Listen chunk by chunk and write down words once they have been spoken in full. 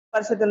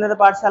పరిషత్ ఉన్నత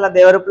పాఠశాల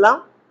దేవరుప్ల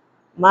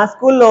మా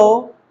స్కూల్లో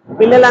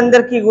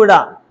పిల్లలందరికీ కూడా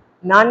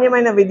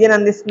నాణ్యమైన విద్యను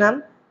అందిస్తున్నాం.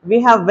 We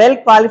have well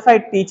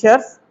qualified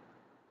teachers,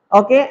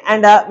 okay,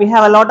 and we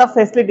have a lot of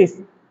facilities.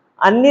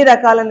 అన్ని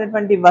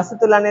రకాలైనటువంటి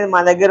వసతులు అనేది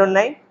మా దగ్గర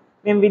ఉన్నాయి.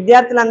 మేము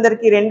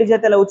విద్యార్థులందరికీ 2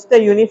 జతల ఉచిత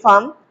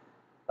యూనిఫామ్,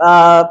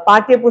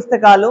 పాఠ్య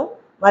పుస్తకాలు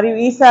మరియు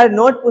ఈసారి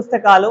నోట్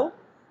పుస్తకాలు,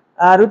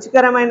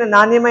 రుచికరమైన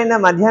నాణ్యమైన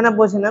మధ్యాహ్న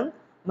భోజనం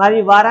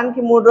మరియు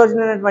వారానికి 3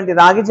 రోజులైనటువంటి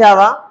రాగి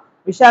జావా,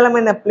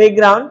 విశాలమైన ప్లే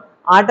గ్రౌండ్,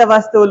 ఆట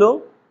వస్తువులు,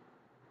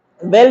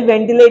 well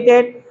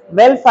ventilated,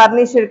 well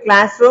furnished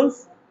class rooms,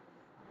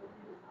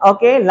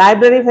 okay,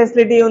 library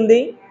facility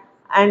ఉంది,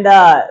 and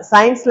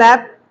science lab,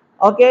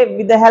 okay,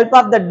 with the help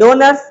of the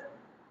donors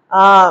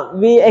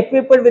we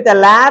equipped with a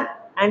lab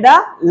and a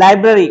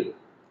library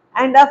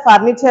and a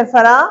furniture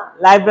for a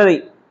library,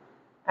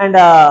 and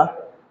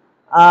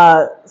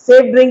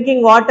safe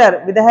drinking water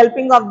with the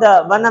helping of the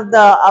one of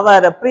the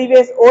our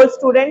previous old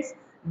students.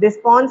 They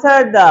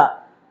sponsored the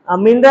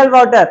mineral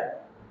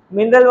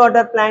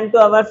water plant to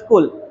our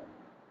school.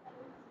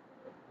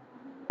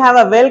 We have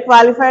a well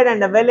qualified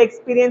and a well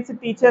experienced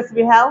teachers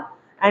we have,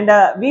 and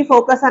we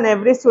focus on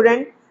every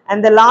student, and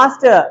the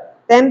last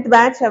 10th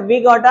batch we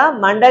got a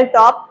mandal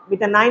top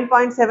with a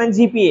 9.7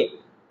 GPA.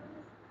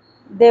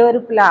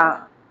 Devaruppula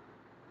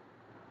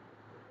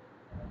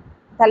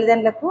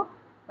తల్లిదండ్రులకు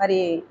మరి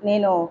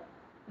నేను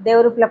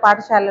దేవరుప్ల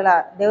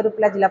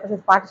జిల్లా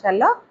పరిషత్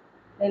పాఠశాలలో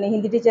నేను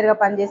హిందీ టీచర్గా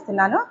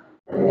పనిచేస్తున్నాను.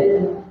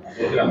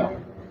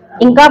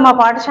 ఇంకా మా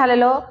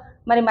పాఠశాలలో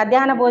మరి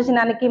మధ్యాహ్న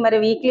భోజనానికి మరి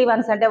వీక్లీ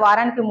వన్స్ అంటే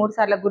వారానికి 3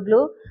 సార్లు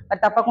గుడ్లు, మరి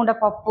తప్పకుండా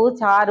పప్పు,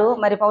 చారు,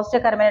 మరి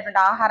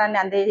పౌష్టికరమైనటువంటి ఆహారాన్ని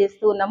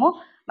అందజేస్తూ ఉన్నాము.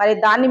 మరి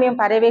దాన్ని మేము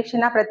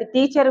పర్యవేక్షణ ప్రతి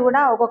టీచర్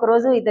కూడా ఒక్కొక్క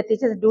రోజు 2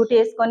 టీచర్స్ డ్యూటీ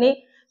వేసుకొని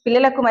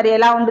పిల్లలకు మరి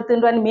ఎలా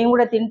వండుతుండ్రు అని మేము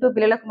కూడా తింటూ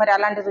పిల్లలకు మరి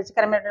అలాంటి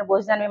రుచికరమైనటువంటి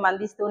భోజనాన్ని మేము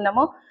అందిస్తూ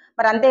ఉన్నాము.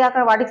 మరి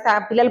అంతేకాక వాటికి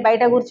పిల్లలు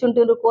బయట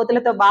కూర్చుంటున్నారు,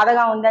 కోతులతో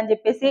బాధగా ఉందని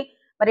చెప్పేసి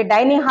మరి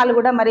డైనింగ్ హాల్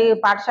కూడా మరి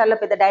పాఠశాలలో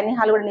పెద్ద డైనింగ్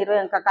హాల్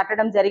కూడా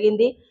కట్టడం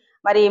జరిగింది.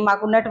 మరి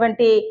మాకు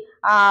ఉన్నటువంటి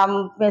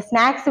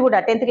స్నాక్స్ కూడా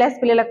 10th క్లాస్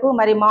పిల్లలకు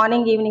మరి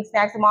మార్నింగ్ ఈవినింగ్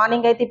స్నాక్స్,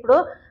 మార్నింగ్ అయితే ఇప్పుడు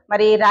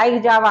మరి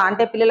రాగి జావా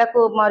అంటే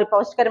పిల్లలకు మరి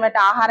పౌష్టికరమైన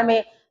ఆహారమే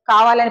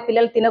కావాలని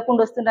పిల్లలు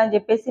తినకుండా వస్తుంటారని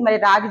చెప్పేసి మరి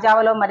రాగి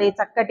జావలో మరి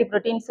చక్కటి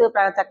ప్రోటీన్స్,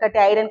 చక్కటి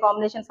ఐరన్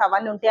కాంబినేషన్స్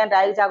అవన్నీ ఉంటాయని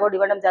రాగి జావ కూడా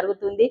ఇవ్వడం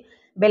జరుగుతుంది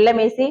బెల్లం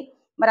వేసి.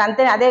 మరి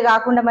అదే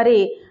కాకుండా మరి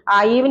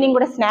ఈవినింగ్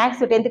కూడా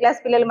స్నాక్స్ 10th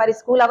క్లాస్ పిల్లలు మరి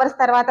స్కూల్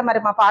అవర్స్ తర్వాత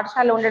మరి మా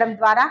పాఠశాలలో ఉండడం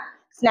ద్వారా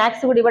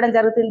స్నాక్స్ కూడా ఇవ్వడం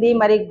జరుగుతుంది.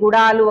 మరి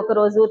గుడాలు ఒక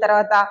రోజు,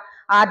 తర్వాత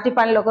అరటి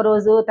పండ్లు ఒక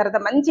రోజు, తర్వాత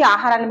మంచి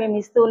ఆహారాన్ని మేము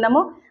ఇస్తూ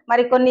ఉన్నాము.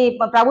 మరి కొన్ని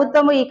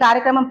ప్రభుత్వము ఈ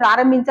కార్యక్రమం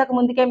ప్రారంభించక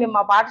ముందుకే మేము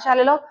మా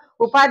పాఠశాలలో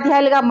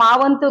ఉపాధ్యాయులుగా మా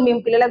వంతు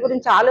మేము పిల్లల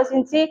గురించి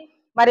ఆలోచించి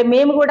మరి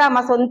మేము కూడా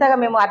మా సొంతగా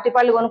మేము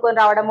అరటిపళ్ళు కొనుక్కొని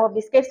రావడము,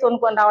 బిస్కెట్స్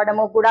కొనుక్కొని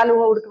రావడము, గుడాలు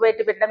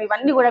ఉడకబెట్టి పెట్టడం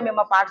ఇవన్నీ కూడా మేము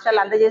మా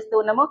పాఠశాలలో అందజేస్తూ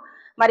ఉన్నాము.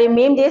 మరి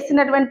మేము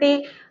చేస్తున్నటువంటి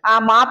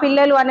మా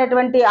పిల్లలు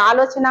అనేటువంటి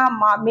ఆలోచన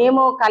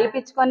మేము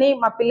కల్పించుకొని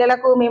మా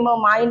పిల్లలకు మేము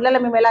మా ఇళ్లలో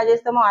మేము ఎలా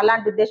చేస్తామో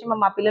అలాంటి ఉద్దేశం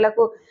మా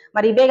పిల్లలకు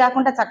మరి ఇవే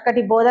కాకుండా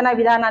చక్కటి బోధనా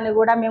విధానాన్ని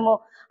కూడా మేము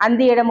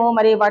అందియడము,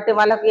 మరి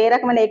వాళ్ళకు ఏ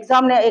రకమైన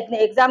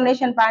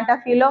ఎగ్జామినేషన్ పాయింట్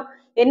ఆఫ్ వ్యూలో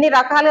ఎన్ని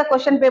రకాలుగా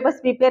క్వశ్చన్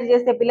పేపర్స్ ప్రిపేర్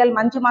చేస్తే పిల్లలు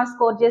మంచి మార్క్స్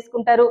స్కోర్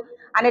చేసుకుంటారు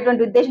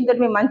అనేటువంటి ఉద్దేశంతో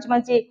మేము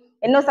మంచి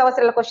ఎన్నో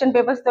సంవత్సరాల క్వశ్చన్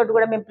పేపర్స్ తోటి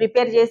కూడా మేము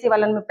ప్రిపేర్ చేసి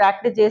వాళ్ళని మేము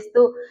ప్రాక్టీస్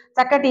చేస్తూ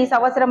చక్కటి ఈ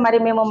సంవత్సరం మరి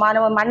మేము మన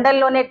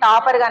మండల్లోనే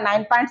టాపర్గా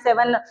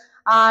 9.7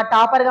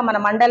 టాపర్గా మన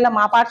మండల్లో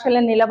మా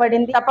పాఠశాలలో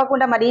నిలబడింది.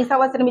 తప్పకుండా మరి ఈ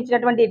సంవత్సరం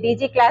ఇచ్చినటువంటి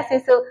డీజీ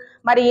క్లాసెస్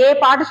మరి ఏ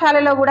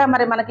పాఠశాలలో కూడా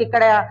మరి మనకి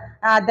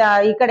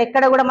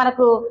ఎక్కడ కూడా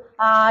మనకు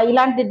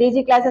ఇలాంటి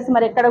డీజీ క్లాసెస్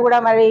మరి ఎక్కడ కూడా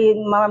మరి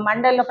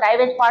మండల్లో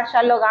ప్రైవేట్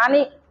పాఠశాలలో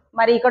కానీ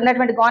మరి ఇక్కడ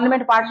ఉన్నటువంటి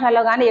గవర్నమెంట్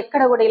పాఠశాలలో కానీ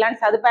ఎక్కడ కూడా ఇలాంటి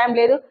సదుపాయం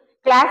లేదు.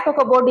 క్లాస్కి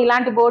ఒక బోర్డు,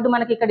 ఇలాంటి బోర్డు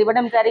మనకి ఇక్కడ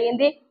ఇవ్వడం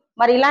జరిగింది.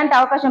 మరి ఇలాంటి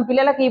అవకాశం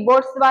పిల్లలకు ఈ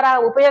బోర్డ్స్ ద్వారా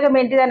ఉపయోగం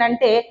ఏంటిదని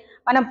అంటే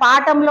మనం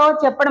పాఠంలో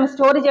చెప్పడం,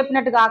 స్టోరీ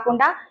చెప్పినట్టు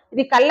కాకుండా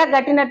ఇది కళ్ళకు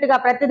కట్టినట్టుగా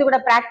ప్రతిదీ కూడా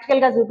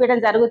ప్రాక్టికల్ గా చూపించడం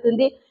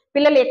జరుగుతుంది.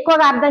 పిల్లలు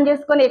ఎక్కువగా అర్థం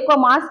చేసుకొని ఎక్కువ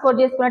మార్క్స్ స్కోర్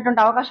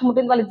చేసుకునేటువంటి అవకాశం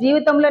ఉంటుంది. వాళ్ళ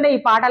జీవితంలోనే ఈ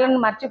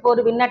పాఠాలను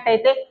మర్చిపోరు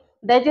విన్నట్టయితే.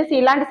 దయచేసి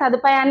ఇలాంటి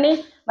సదుపాయాన్ని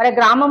మరి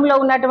గ్రామంలో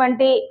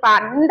ఉన్నటువంటి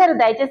అందరూ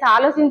దయచేసి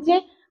ఆలోచించి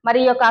మరి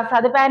ఈ యొక్క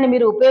సదుపాయాన్ని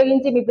మీరు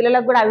ఉపయోగించి మీ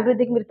పిల్లలకు కూడా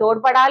అభివృద్ధికి మీరు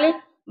తోడ్పడాలి.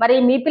 మరి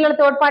మీ పిల్లల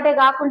తోడ్పాటే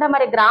కాకుండా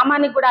మరి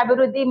గ్రామానికి కూడా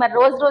అభివృద్ధి, మరి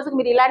రోజు రోజుకు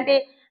మీరు ఇలాంటి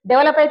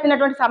డెవలప్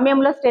అవుతున్నటువంటి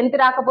సమయంలో స్ట్రెంత్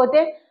రాకపోతే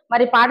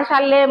మరి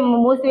పాఠశాలలే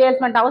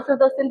మూసివేయాల్సిన అవసరం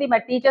వస్తుంది.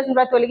 మరి టీచర్స్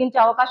కూడా తొలగించే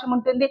అవకాశం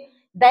ఉంటుంది.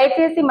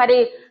 దయచేసి మరి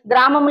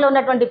గ్రామంలో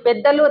ఉన్నటువంటి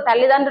పెద్దలు,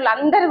 తల్లిదండ్రులు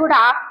అందరూ కూడా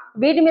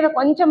వీటి మీద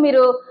కొంచెం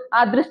మీరు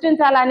దృష్టి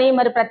ఉంచాలని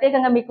మరి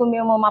ప్రత్యేకంగా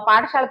మేము మా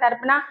పాఠశాల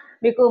తరఫున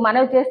మీకు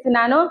మనవి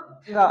చేస్తున్నాను.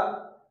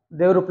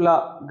 దేవరుప్ల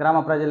గ్రామ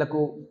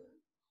ప్రజలకు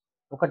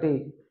ఒకటి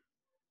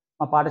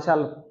మా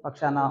పాఠశాల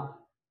పక్షాన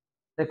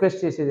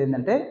రిక్వెస్ట్ చేసేది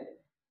ఏంటంటే,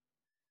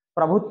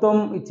 ప్రభుత్వం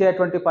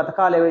ఇచ్చేటువంటి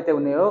పథకాలు ఏవైతే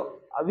ఉన్నాయో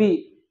అవి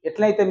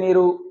ఎట్లయితే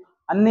మీరు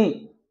అన్నీ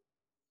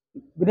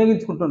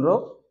వినియోగించుకుంటున్నారో,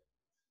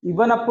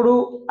 ఇవ్వనప్పుడు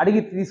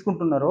అడిగి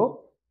తీసుకుంటున్నారో,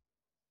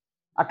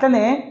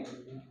 అట్లనే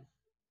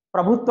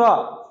ప్రభుత్వ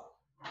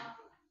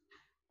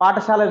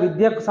పాఠశాల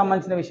విద్యకు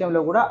సంబంధించిన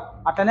విషయంలో కూడా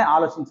అట్లనే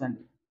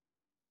ఆలోచించండి.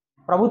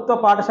 ప్రభుత్వ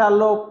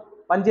పాఠశాలలో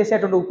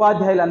పనిచేసేటువంటి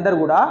ఉపాధ్యాయులందరూ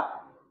కూడా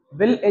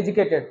వెల్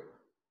ఎడ్యుకేటెడ్.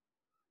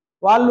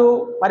 వాళ్ళు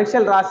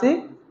పరీక్షలు రాసి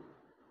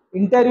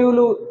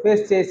ఇంటర్వ్యూలు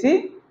ఫేస్ చేసి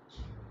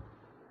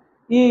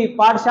ఈ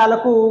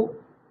పాఠశాలకు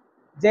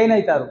జాయిన్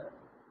అవుతారు.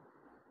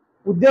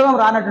 ఉద్యోగం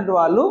రానటువంటి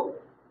వాళ్ళు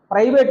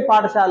ప్రైవేట్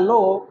పాఠశాలలో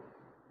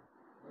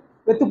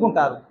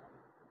వెతుక్కుంటారు.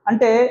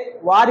 అంటే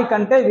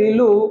వారికంటే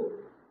వీళ్ళు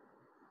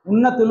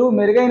ఉన్నతులు,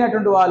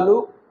 మెరుగైనటువంటి వాళ్ళు,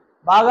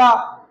 బాగా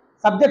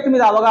సబ్జెక్టు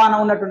మీద అవగాహన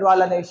ఉన్నటువంటి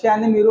వాళ్ళు అనే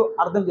విషయాన్ని మీరు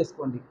అర్థం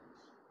చేసుకోండి.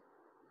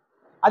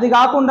 అది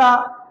కాకుండా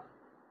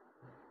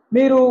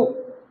మీరు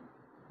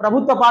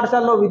ప్రభుత్వ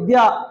పాఠశాలలో విద్య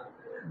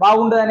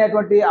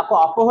బాగుండదనేటువంటి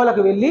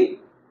అపోహలకు వెళ్ళి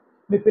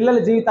మీ పిల్లల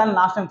జీవితాన్ని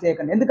నాశనం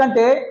చేయకండి.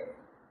 ఎందుకంటే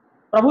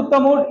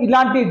ప్రభుత్వము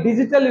ఇలాంటి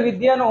డిజిటల్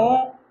విద్యను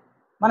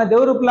మన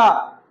దేవరూప్ల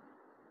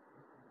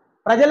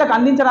ప్రజలకు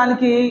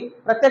అందించడానికి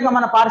ప్రత్యేకంగా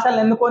మన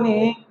పాఠశాలను ఎన్నుకొని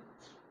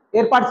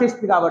ఏర్పాటు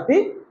చేస్తుంది. కాబట్టి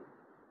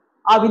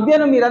ఆ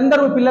విద్యను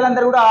మీరందరూ,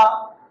 పిల్లలందరూ కూడా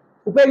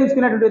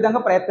ఉపయోగించుకునేటువంటి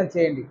విధంగా ప్రయత్నం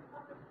చేయండి.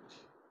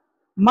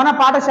 మన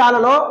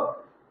పాఠశాలలో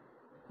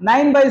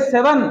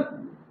 9/7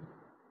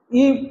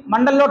 ఈ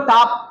మండలంలో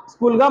టాప్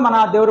స్కూల్గా మన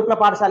దేవరూప్ల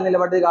పాఠశాల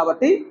నిలబడ్డది.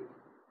 కాబట్టి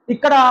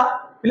ఇక్కడ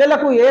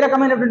పిల్లలకు ఏ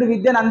రకమైనటువంటి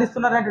విద్యను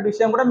అందిస్తున్నారనేటువంటి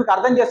విషయం కూడా మీకు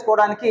అర్థం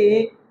చేసుకోవడానికి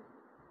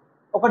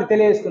ఒకటి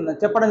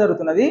చెప్పడం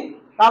జరుగుతున్నది.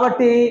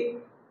 కాబట్టి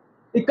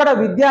ఇక్కడ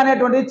విద్య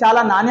అనేటువంటిది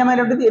చాలా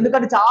నాణ్యమైనటువంటిది.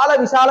 ఎందుకంటే చాలా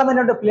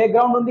విశాలమైనటువంటి ప్లే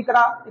గ్రౌండ్ ఉంది. ఇక్కడ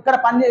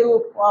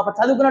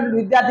చదువుకున్నటువంటి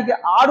విద్యార్థికి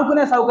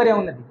ఆడుకునే సౌకర్యం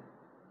ఉన్నది.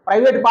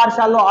 ప్రైవేట్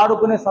పాఠశాలలో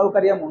ఆడుకునే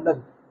సౌకర్యం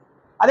ఉండదు.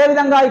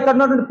 అదేవిధంగా ఇక్కడ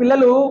ఉన్నటువంటి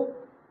పిల్లలు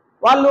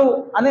వాళ్ళు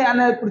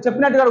ఇప్పుడు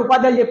చెప్పినట్టుగా,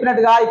 ఉపాధ్యాయులు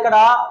చెప్పినట్టుగా, ఇక్కడ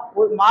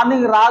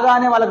మార్నింగ్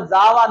రాగానే వాళ్ళకి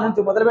జావా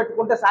నుంచి మొదలు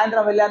పెట్టుకుంటే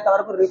సాయంత్రం వెళ్ళేంత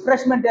వరకు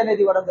రిఫ్రెష్మెంట్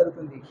అనేది ఇవ్వడం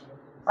జరుగుతుంది.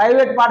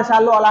 ప్రైవేట్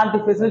పాఠశాలలో అలాంటి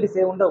ఫెసిలిటీస్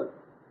ఏ ఉండవు.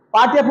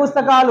 పాఠ్య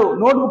పుస్తకాలు,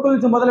 నోట్బుక్ల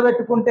నుంచి మొదలు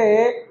పెట్టుకుంటే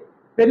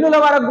పెన్నుల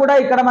వరకు కూడా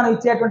ఇక్కడ మనం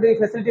ఇచ్చేటువంటి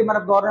ఫెసిలిటీ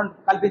మనకు గవర్నమెంట్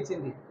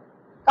కల్పించింది.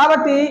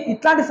 కాబట్టి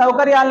ఇట్లాంటి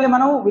సౌకర్యాలని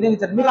మనం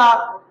వినియోగించాలి. మీరు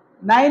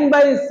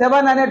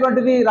 9/7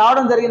 అనేటువంటిది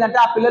రావడం జరిగిందంటే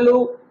ఆ పిల్లలు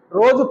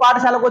రోజు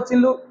పాఠశాలకు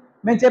వచ్చిళ్ళు,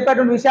 మేము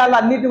చెప్పేటువంటి విషయాలు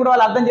అన్నిటిని కూడా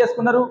వాళ్ళు అర్థం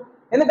చేసుకున్నారు.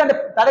 ఎందుకంటే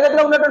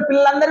తరగతిలో ఉన్నటువంటి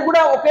పిల్లలందరికీ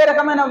కూడా ఒకే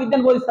రకమైన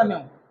విద్యను బోధిస్తాం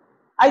మేము.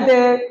 అయితే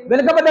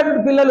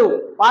వెనుకబడ్డటువంటి పిల్లలు,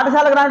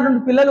 పాఠశాలకు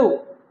రానటువంటి పిల్లలు,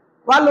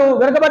 వాళ్ళు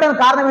వెనుకబడడానికి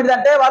కారణం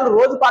ఏంటంటే వాళ్ళు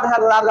రోజు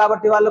పాఠశాలకు రారు.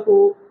 కాబట్టి వాళ్ళకు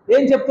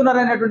ఏం చెప్తున్నారు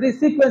అనేటువంటి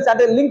సీక్వెన్స్,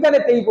 అంటే లింక్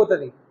అనేది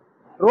తెగిపోతుంది.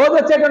 రోజు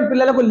వచ్చేటువంటి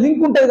పిల్లలకు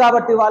లింక్ ఉంటుంది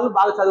కాబట్టి వాళ్ళు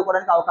బాగా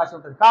చదువుకోవడానికి అవకాశం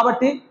ఉంటుంది.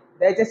 కాబట్టి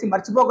దయచేసి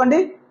మర్చిపోకండి,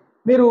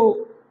 మీరు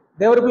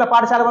దేవరూప్ల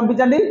పాఠశాల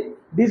పంపించండి,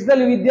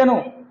 డిజిటల్ విద్యను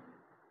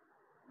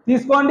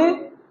తీసుకోండి.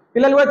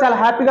 పిల్లలు కూడా చాలా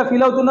హ్యాపీగా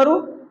ఫీల్ అవుతున్నారు.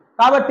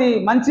 కాబట్టి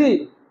మంచి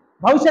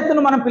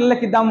భవిష్యత్తును మనం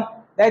పిల్లలకి ఇద్దాం.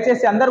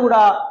 దయచేసి అందరూ కూడా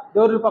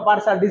దేవరూప్ల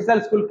పాఠశాల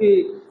డిజిటల్ స్కూల్కి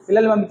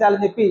పిల్లలు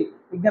పంపించాలని చెప్పి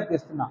విజ్ఞప్తి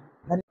చేస్తున్నాం.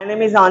 My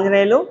name is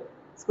Anjaneyulu,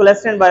 School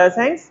Assistant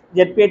Bioscience,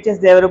 ZPHS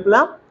Devarupla.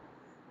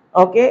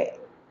 Okay,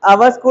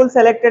 our school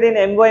selected in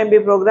MOMB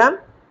program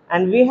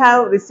and we have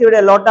received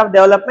a lot of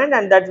development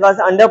and that was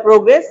under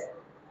progress.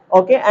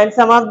 Okay, and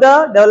some of the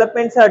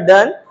developments are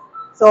done.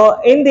 So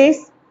in this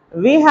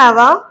we have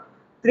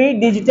 3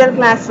 digital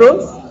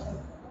classrooms.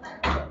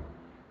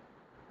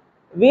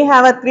 We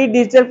have 3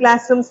 digital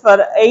classrooms for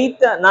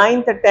 8th,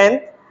 9th,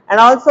 10th, and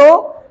also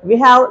we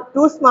have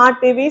 2 smart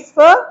TVs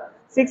for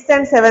 6th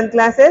and 7th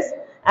classes,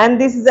 and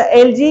this is the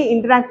LG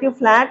interactive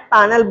flat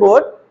panel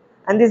board,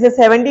 and this is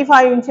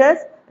 75 inches,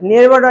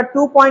 near about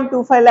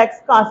 2.25 lakhs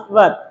cost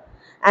worth,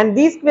 and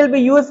these will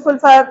be useful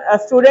for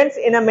students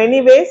in a many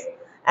ways,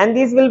 and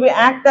these will be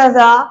act as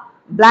a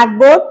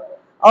blackboard.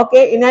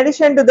 Okay, in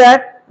addition to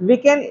that we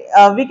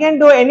can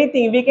do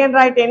anything, we can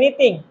write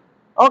anything.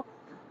 Okay.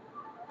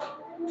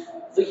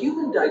 The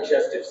human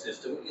digestive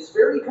system is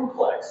very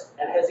complex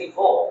and has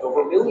evolved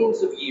over millions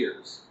of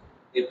years.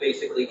 It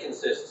basically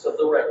consists of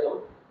the rectum,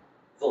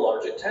 the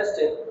large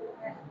intestine,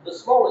 the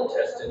small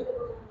intestine,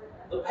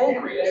 the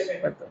pancreas,